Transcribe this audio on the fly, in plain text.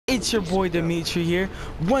It's your boy Dimitri here,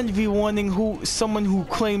 1v1ing someone who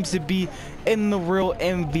claims to be in the real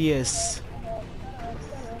nVus.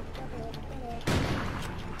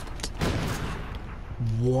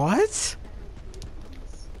 What?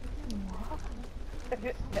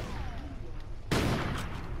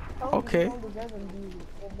 Okay.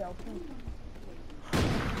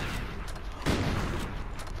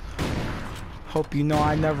 Hope you know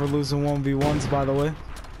I never lose in 1v1s, by the way.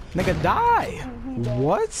 Nigga, die!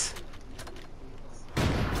 What?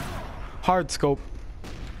 Hard scope.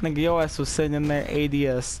 Nigga, your ass was sitting in there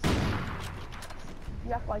ADS.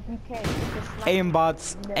 Like you can't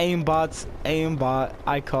Aimbots, aimbot.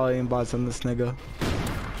 I call aimbots on this nigga.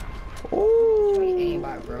 Ooh.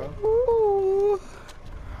 Aimbot, bro. Ooh.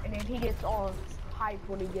 And then he gets all hype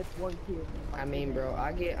when he gets one kill. I mean, bro,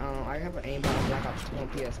 I have an aimbot on Black Ops 2 on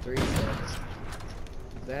PS3, so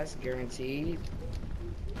that's guaranteed.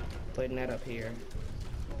 Putting that up here.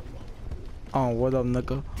 Oh, what up,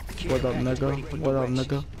 nigga? What up, nigga? What up,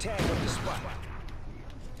 nigga?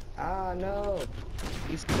 Ah, no.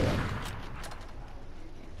 He's cool.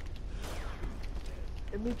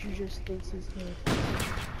 Dimitri just thinks he's here.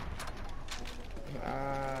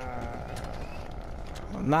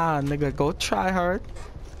 Nah, nigga, go try hard.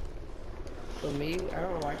 For me, I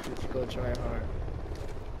don't like to go try hard.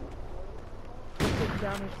 He puts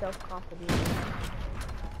down his self-confidence.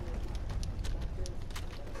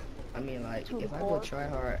 I mean, like, if I go try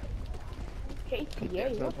hard,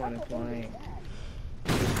 there's no point in playing.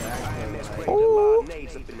 Exactly,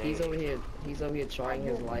 like, he's over here trying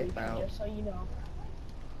his life out. Just so you know.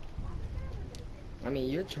 I mean,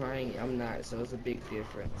 you're trying, I'm not, so it's a big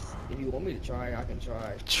difference. If you want me to try, I can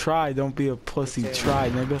try. Try, don't be a pussy. Try,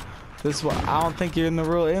 nigga. This is what I don't think you're in the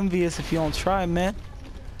real nVus if you don't try, man.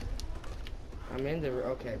 I'm in the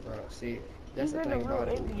okay, bro. See, that's the thing about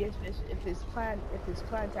it. If his clan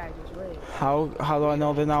tag is red. How do I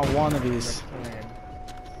know they're not wannabes?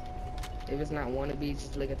 If it's not wannabes,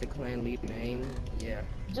 just look at the clan lead name. Yeah.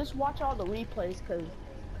 Just watch all the replays, cause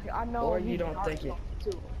I know. Or you don't think it.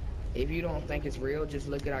 Too. If you don't think it's real, just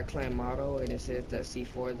look at our clan motto, and it says that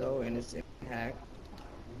C4 though, and it's hacked.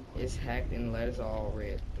 It's hacked and letters are all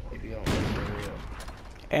red. If you don't think it's real.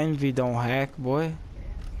 Envy don't hack, boy.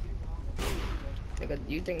 Nigga,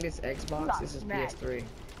 do you think this Xbox? This is PS3.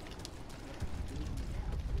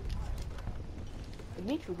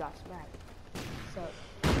 Dimitri got smacked. So.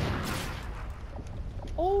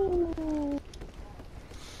 Oh.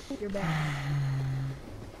 You're back.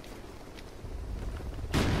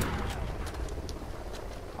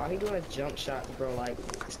 All he doing is jump shots, bro. Like,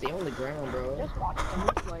 stay on the ground, bro. Just watch the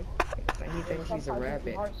replay. He thinks he's a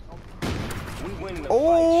rabbit.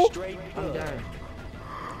 Oh! I'm done.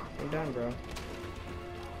 I'm done, bro.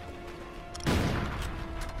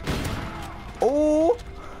 Oh!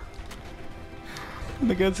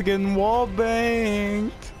 Nigga's getting wall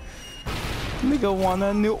banged. Nigga want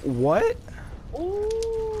a new what?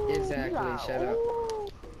 Ooh, exactly. Shut up.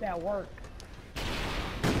 That worked.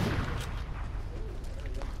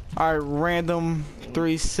 Alright, random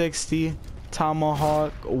 360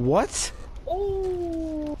 tomahawk. What?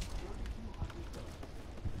 Ooh.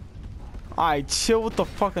 Alright, chill with the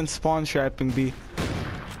fucking spawn trapping, B.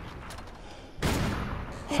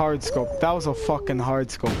 Hard scope. That was a fucking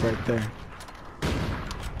hard scope right there.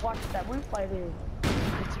 Watch that replay there.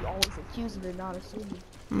 But you always accusing and not assuming.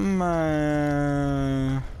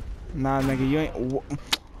 Man. Nah, nigga, you ain't. Ooh.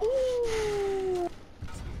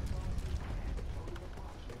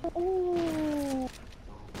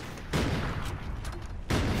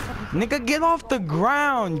 Nigga, get off the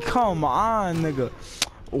ground. Come on, nigga.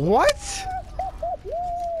 What?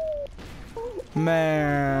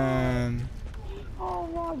 Man. Oh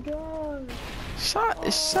my god. Shut.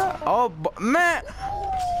 Oh, man.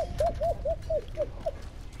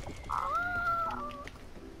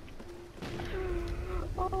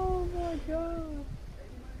 Oh my god.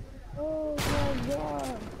 Oh my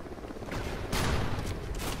god.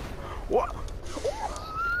 What?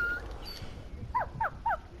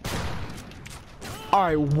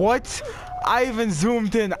 Alright, what? I even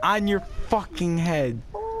zoomed in on your fucking head.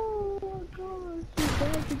 Oh my god.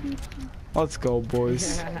 Let's go,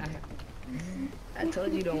 boys. I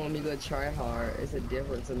told you don't want me to go try hard. It's a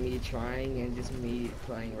difference of me trying and just me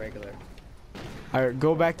playing regular. Alright,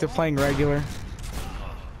 go back to playing regular.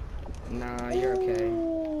 Nah, you're okay.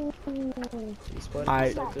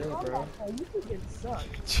 I so good, bro.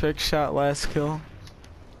 Trick shot, last kill.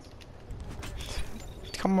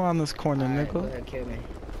 Come around this corner, nigga. Go ahead, kill me.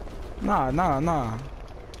 Nah.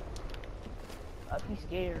 I'd be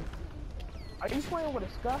scared. Are you playing with a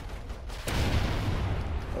scuff?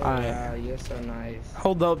 Alright. You're so nice.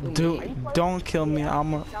 Hold up, Who, dude. me? Don't kill me.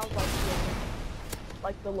 I'm a. Sounds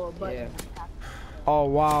like the little button. Yeah. Oh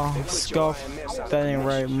wow, Scuff. That ain't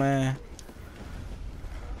right, man.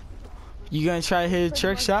 You gonna try to hit a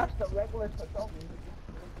trick shot? Just a regular controller.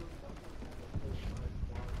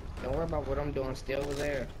 Don't worry about what I'm doing. Stay over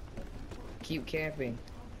there. Keep camping.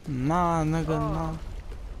 Nah, nigga, nah.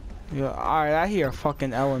 Yeah, alright, I hear a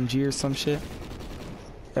fucking LMG or some shit.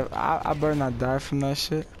 I better not die from that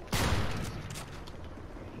shit.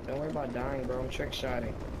 Don't worry about dying, bro. I'm trick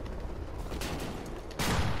shotting.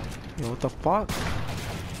 Yo, what the fuck?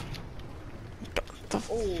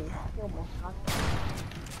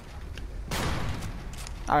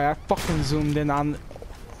 Alright, I fucking zoomed in on.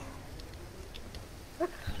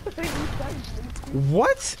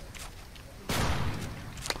 What?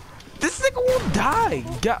 This nigga won't die.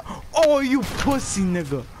 Oh, you pussy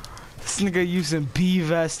nigga. This nigga using B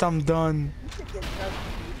vest. I'm done.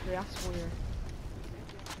 I swear.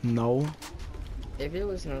 No. If it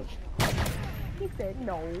was no. He said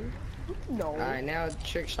no. No. Alright, now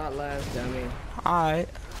trick shot last, dummy. Alright.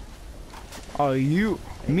 Oh, you.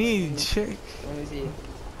 Me, chick. Let me see. Be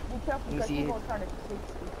careful because he's gonna turn it to 60.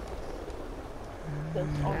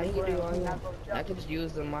 How you do on that? I could just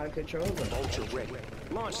use the mod controller.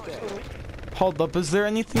 Launch that. Hold up. Is there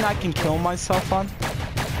anything I can kill myself on?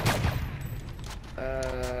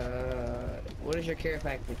 What is your care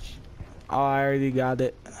package? Oh, I already got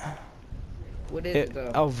it. What is it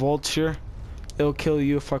though? A vulture. It'll kill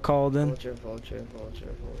you if I called in. Vulture.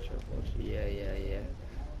 Yeah.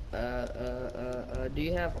 Do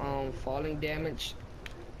you have falling damage?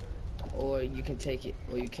 Or you can take it,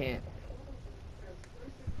 or you can't?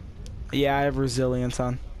 Yeah, I have resilience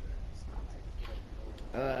on.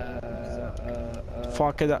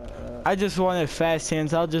 Fuck it up. I just wanted fast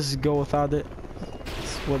hands. I'll just go without it.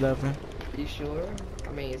 It's whatever. You sure?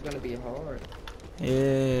 I mean, it's gonna be hard.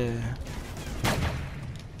 Yeah.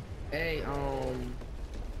 Hey,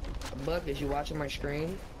 Buck, is you watching my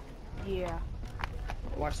screen? Yeah.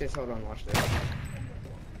 Watch this. Hold on. Watch this.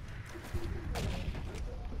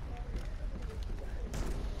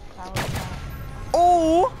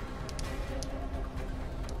 Oh!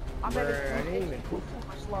 I bet Bruh, I didn't it's even-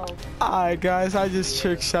 super slow. Alright, guys, I just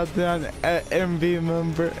trick shot down at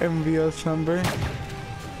MVS member.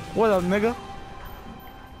 What up, nigga?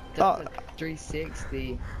 That's a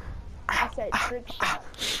 360. I said trick shot.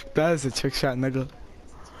 That is a trick shot, nigga.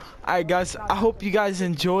 Alright, guys, I hope you guys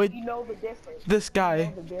enjoyed. You know the difference. This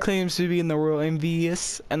guy claims to be in the real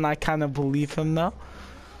nVus, and I kind of believe him now.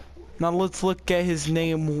 Now let's look at his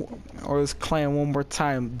name or his clan one more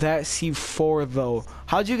time. That C4 though.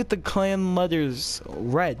 How'd you get the clan letters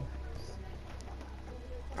red?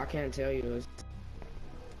 I can't tell you.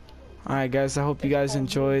 Alright guys, I hope you guys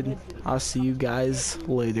enjoyed. I'll see you guys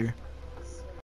later.